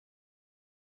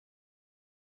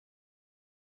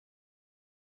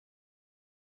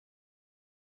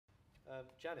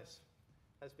Janis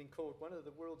has been called one of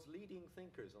the world's leading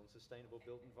thinkers on sustainable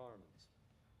built environments.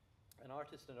 An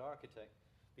artist and architect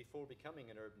before becoming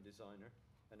an urban designer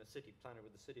and a city planner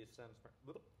with the city of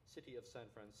San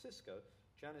Francisco,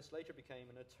 Janis later became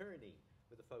an attorney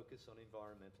with a focus on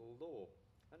environmental law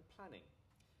and planning.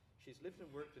 She's lived and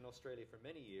worked in Australia for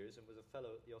many years and was a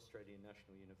fellow at the Australian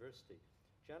National University.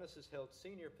 Janis has held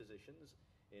senior positions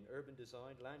in urban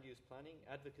design, land use planning,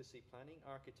 advocacy planning,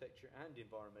 architecture, and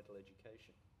environmental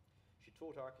education. She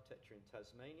taught architecture in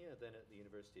Tasmania, then at the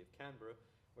University of Canberra,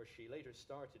 where she later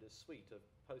started a suite of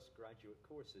postgraduate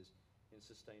courses in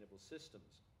sustainable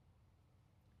systems.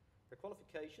 Her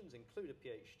qualifications include a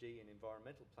PhD in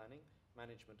environmental planning,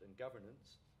 management and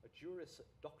governance, a Juris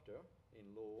Doctor in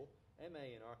law,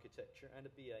 MA in architecture, and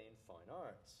a BA in fine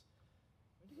arts.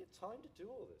 When do you get time to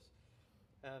do all this?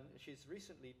 She's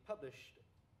recently published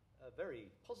a very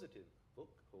positive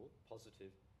book called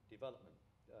Positive Development,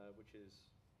 which is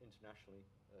internationally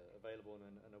available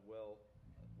and a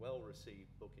well-received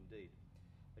book indeed.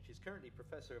 And she's currently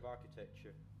Professor of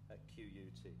Architecture at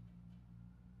QUT.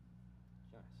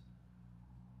 Janis.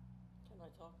 Can I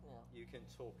talk now? You can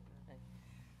talk now. Okay.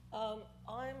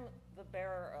 I'm the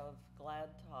bearer of glad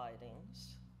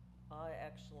tidings. I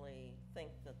actually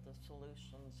think that the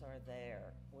solutions are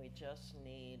there. We just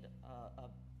need a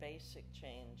basic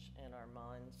change in our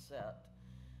mindset.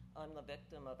 I'm the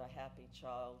victim of a happy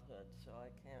childhood, so I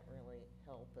can't really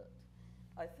help it.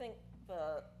 I think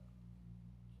the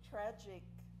tragic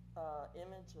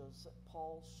images that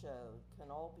Paul showed can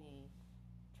all be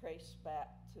traced back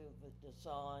to the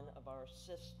design of our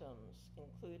systems,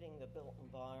 including the built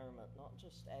environment, not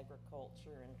just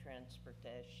agriculture and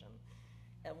transportation.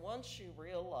 And once you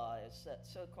realize that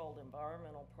so-called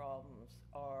environmental problems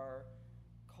are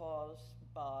caused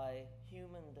by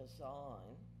human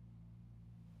design,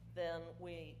 then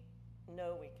we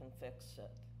know we can fix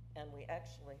it, and we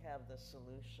actually have the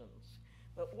solutions.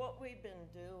 But what we've been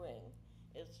doing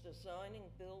is designing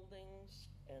buildings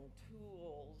and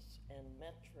tools and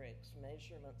metrics,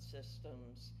 measurement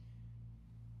systems,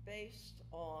 based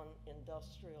on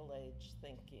industrial age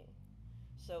thinking.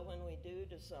 So when we do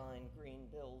design green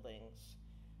buildings,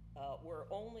 we're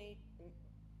only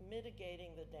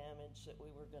mitigating the damage that we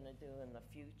were going to do in the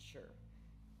future.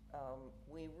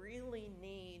 We really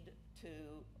need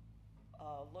to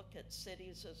look at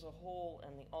cities as a whole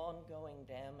and the ongoing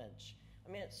damage.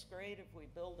 I mean, it's great if we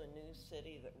build a new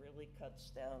city that really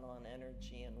cuts down on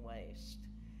energy and waste,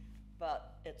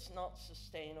 but it's not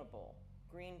sustainable.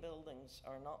 Green buildings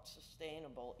are not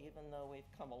sustainable, even though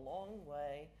we've come a long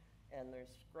way and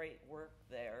there's great work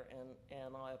there,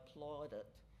 and I applaud it.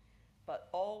 But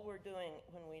all we're doing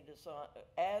when we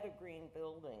add a green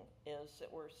building is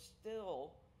that we're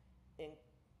still in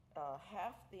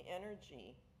half the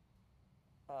energy.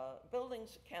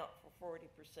 Buildings account for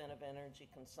 40% of energy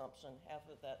consumption. Half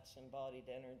of that's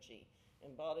embodied energy.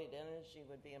 Embodied energy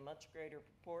would be a much greater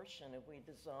proportion if we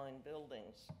designed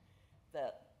buildings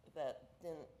that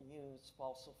didn't use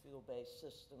fossil fuel-based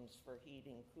systems for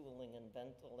heating, cooling, and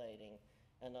ventilating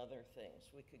and other things.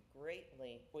 We could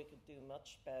do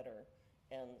much better,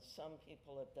 and some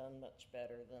people have done much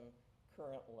better than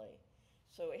currently.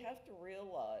 So we have to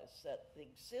realize that the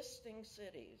existing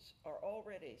cities are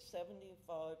already 75%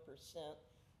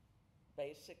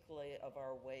 basically of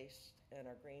our waste and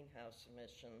our greenhouse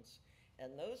emissions,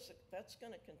 and that's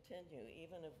going to continue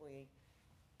even if we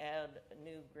add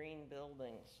new green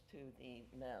buildings to the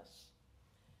mess.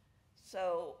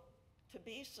 So to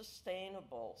be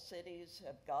sustainable, cities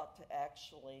have got to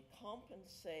actually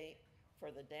compensate for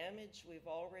the damage we've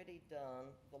already done,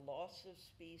 the loss of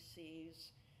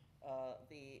species,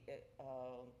 the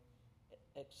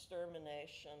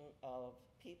extermination of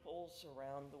peoples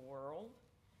around the world,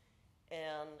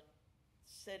 and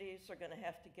cities are going to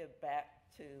have to give back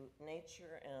to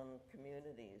nature and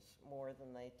communities more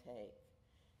than they take.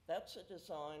 That's a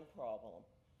design problem.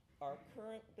 Our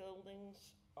current buildings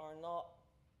are not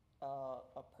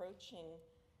approaching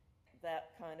that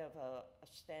kind of a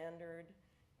standard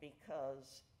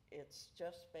because it's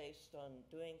just based on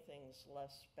doing things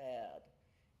less bad.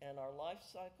 And our life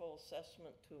cycle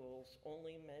assessment tools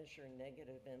only measure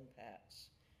negative impacts.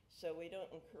 So we don't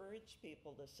encourage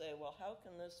people to say, well, how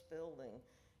can this building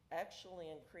actually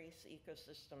increase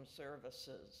ecosystem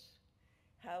services?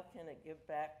 How can it give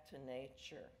back to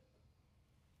nature?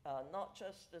 Not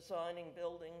just designing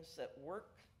buildings that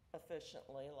work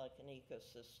efficiently like an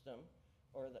ecosystem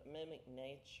or that mimic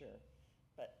nature,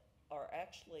 but are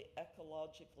actually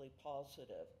ecologically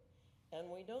positive. And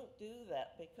we don't do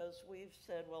that because we've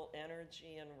said, well,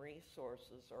 energy and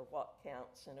resources are what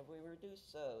counts, and if we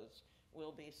reduce those,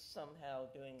 we'll be somehow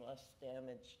doing less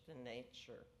damage to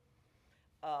nature.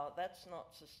 That's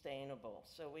not sustainable.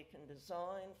 So we can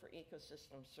design for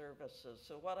ecosystem services.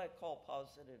 So what I call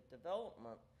positive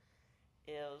development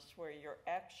is where you're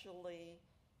actually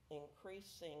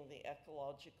increasing the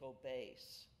ecological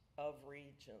base of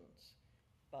regions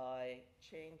by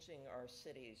changing our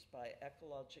cities, by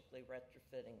ecologically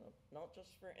retrofitting them, not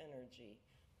just for energy,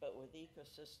 but with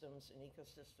ecosystems and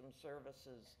ecosystem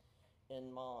services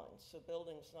in mind. So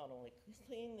buildings not only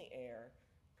clean the air,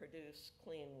 produce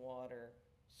clean water,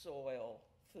 soil,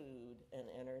 food, and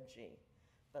energy,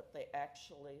 but they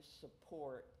actually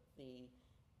support the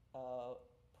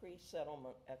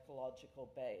pre-settlement ecological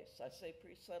base. I say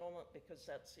pre-settlement because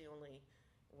that's the only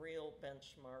real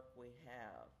benchmark we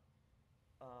have.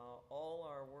 All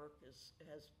our work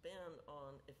has been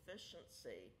on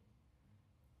efficiency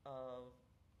of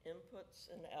inputs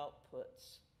and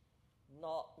outputs,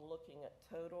 not looking at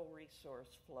total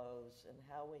resource flows and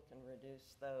how we can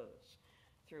reduce those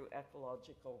through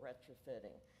ecological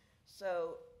retrofitting.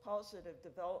 So positive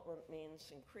development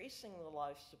means increasing the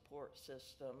life support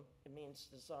system. It means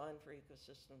design for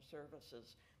ecosystem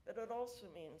services, but it also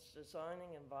means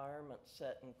designing environments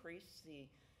that increase the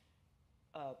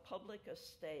public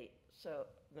estate, so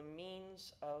the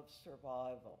means of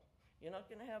survival. You're not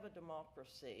going to have a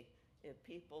democracy if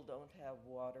people don't have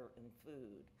water and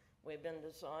food. We've been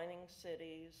designing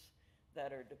cities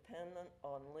that are dependent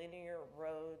on linear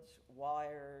roads,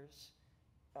 wires,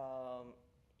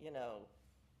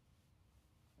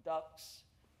 ducts,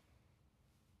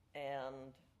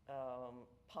 and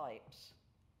pipes,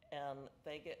 and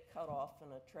they get cut off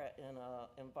in an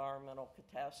environmental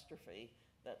catastrophe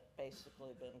that's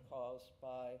basically been caused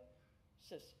by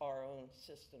our own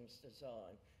systems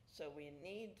design. So we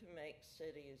need to make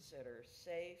cities that are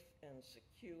safe and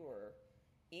secure,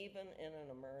 even in an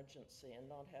emergency, and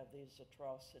not have these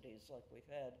atrocities like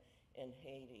we've had in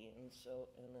Haiti and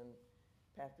in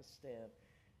Pakistan.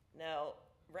 Now,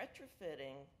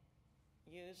 retrofitting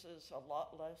uses a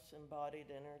lot less embodied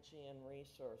energy and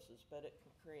resources, but it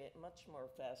can create much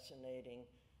more fascinating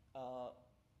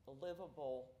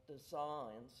livable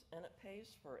designs, and it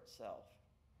pays for itself.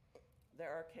 There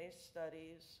are case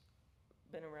studies,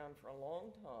 been around for a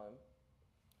long time,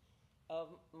 of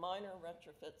minor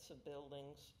retrofits of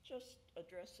buildings, just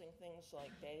addressing things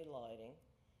like daylighting.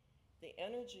 The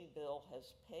energy bill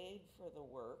has paid for the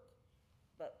work,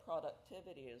 but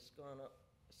productivity has gone up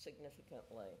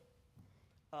significantly.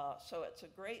 So it's a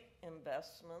great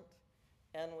investment,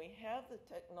 and we have the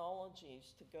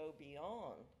technologies to go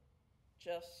beyond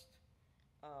just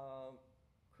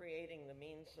creating the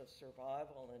means of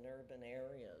survival in urban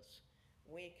areas.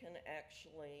 We can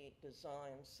actually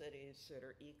design cities that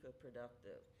are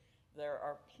eco-productive. There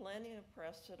are plenty of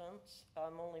precedents.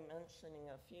 I'm only mentioning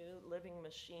a few. Living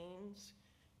machines,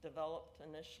 developed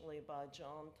initially by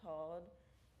John Todd,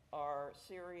 are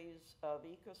series of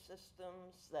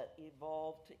ecosystems that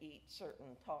evolved to eat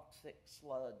certain toxic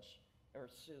sludge or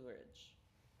sewage.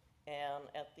 And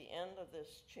at the end of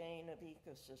this chain of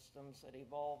ecosystems that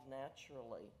evolve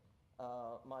naturally,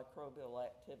 microbial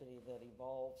activity that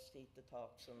evolves to eat the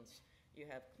toxins, you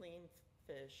have clean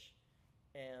fish,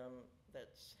 and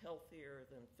that's healthier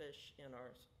than fish in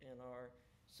our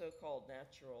so-called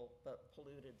natural but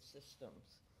polluted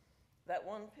systems. That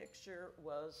one picture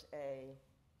was a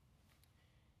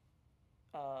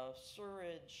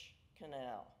sewage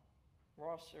canal,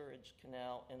 raw sewage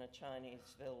canal in a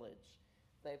Chinese village.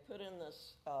 They put in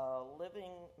this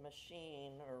living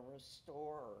machine or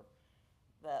restorer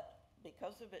that,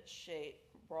 because of its shape,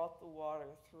 brought the water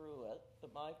through it. The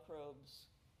microbes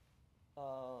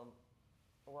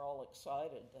were all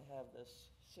excited to have this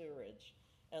sewage.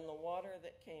 And the water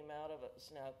that came out of it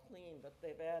is now clean, but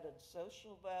they've added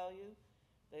social value,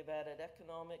 they've added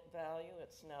economic value,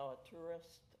 it's now a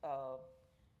tourist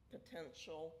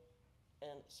potential,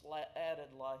 and it's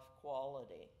added life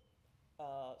quality.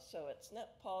 So it's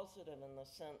net positive in the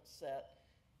sense that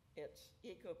it's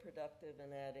eco-productive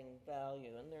and adding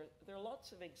value. And there are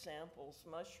lots of examples.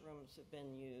 Mushrooms have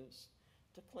been used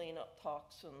to clean up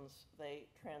toxins. They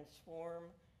transform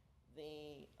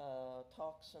the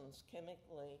toxins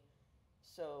chemically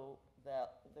so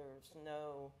that there's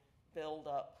no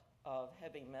buildup of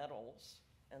heavy metals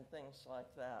and things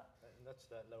like that. And that's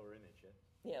that lower image,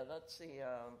 yeah? Yeah, that's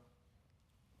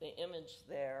the image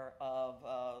there of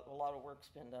a lot of work's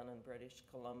been done in British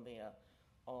Columbia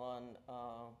on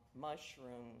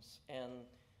mushrooms, and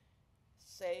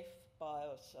safe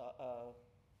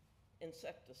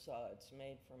insecticides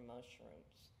made from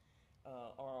mushrooms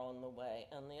are on the way.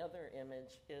 And the other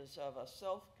image is of a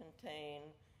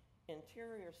self-contained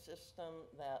interior system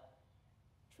that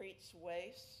treats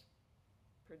waste,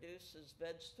 produces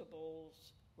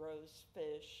vegetables, grows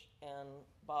fish, and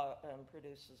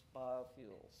produces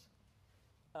biofuels.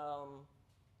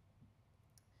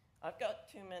 I've got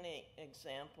too many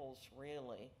examples,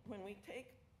 really. When we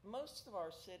take, most of our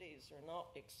cities are not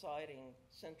exciting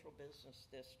central business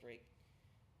district,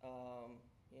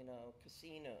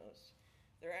 casinos.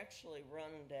 They're actually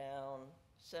run down,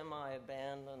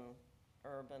 semi-abandoned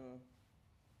urban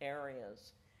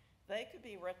areas. They could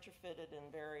be retrofitted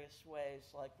in various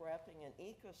ways, like wrapping an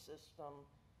ecosystem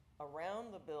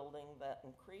around the building that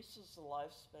increases the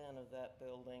lifespan of that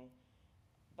building,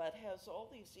 but has all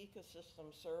these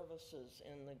ecosystem services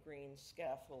in the green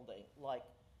scaffolding, like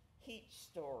heat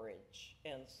storage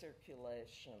and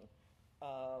circulation,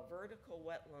 vertical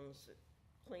wetlands that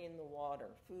clean the water,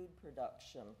 food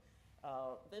production.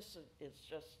 This is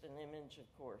just an image, of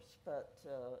course, but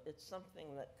it's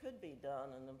something that could be done,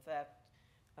 and in fact,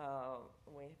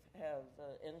 we have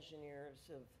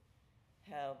engineers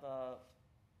have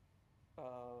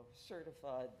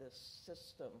certified this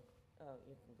system.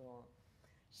 You can go on.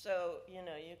 So,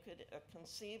 you could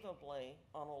conceivably,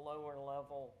 on a lower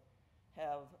level,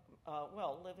 have,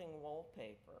 living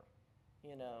wallpaper,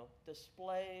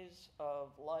 displays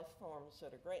of life forms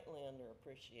that are greatly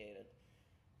underappreciated.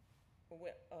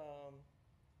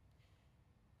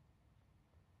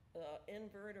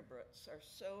 Invertebrates are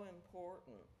so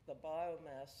important, the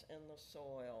biomass in the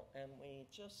soil, and we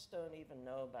just don't even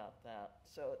know about that.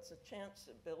 So it's a chance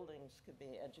that buildings could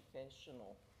be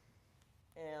educational.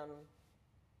 And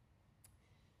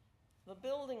the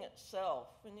building itself,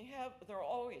 there'll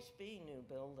always be new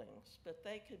buildings, but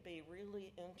they could be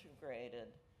really integrated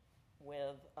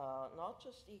with not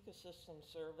just ecosystem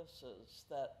services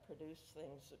that produce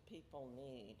things that people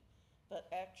need, but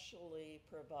actually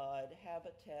provide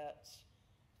habitats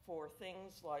for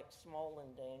things like small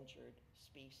endangered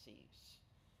species,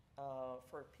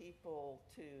 for people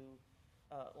to,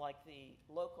 like the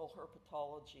local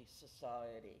herpetology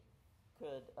society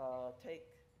could take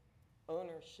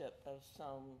ownership of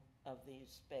some of these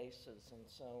spaces and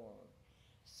so on.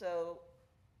 So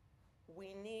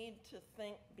we need to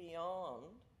think beyond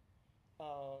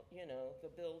the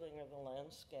building of the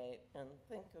landscape and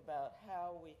think about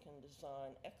how we can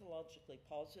design ecologically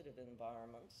positive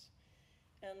environments.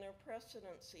 And there are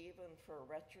precedents even for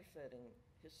retrofitting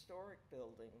historic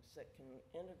buildings that can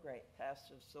integrate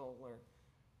passive solar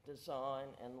design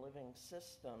and living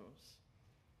systems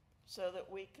so that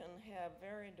we can have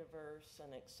very diverse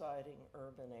and exciting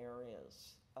urban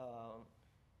areas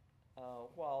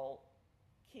while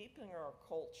keeping our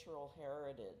cultural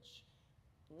heritage,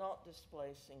 not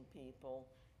displacing people,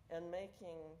 and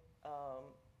making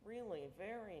really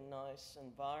very nice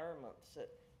environments that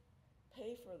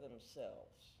pay for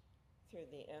themselves through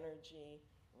the energy,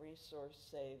 resource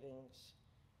savings,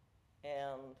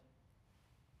 and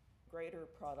greater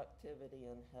productivity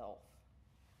and health.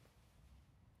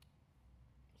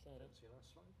 Is that it? That's your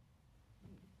last slide?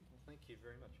 Well, thank you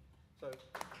very much. So,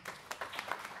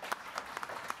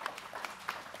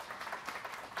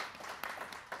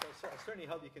 I certainly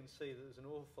hope you can see that there's an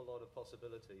awful lot of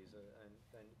possibilities, and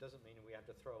it doesn't mean we have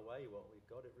to throw away what we've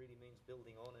got. It really means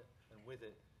building on it and with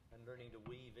it and learning to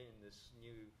weave in this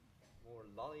new, more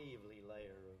lively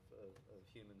layer of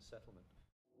human settlement.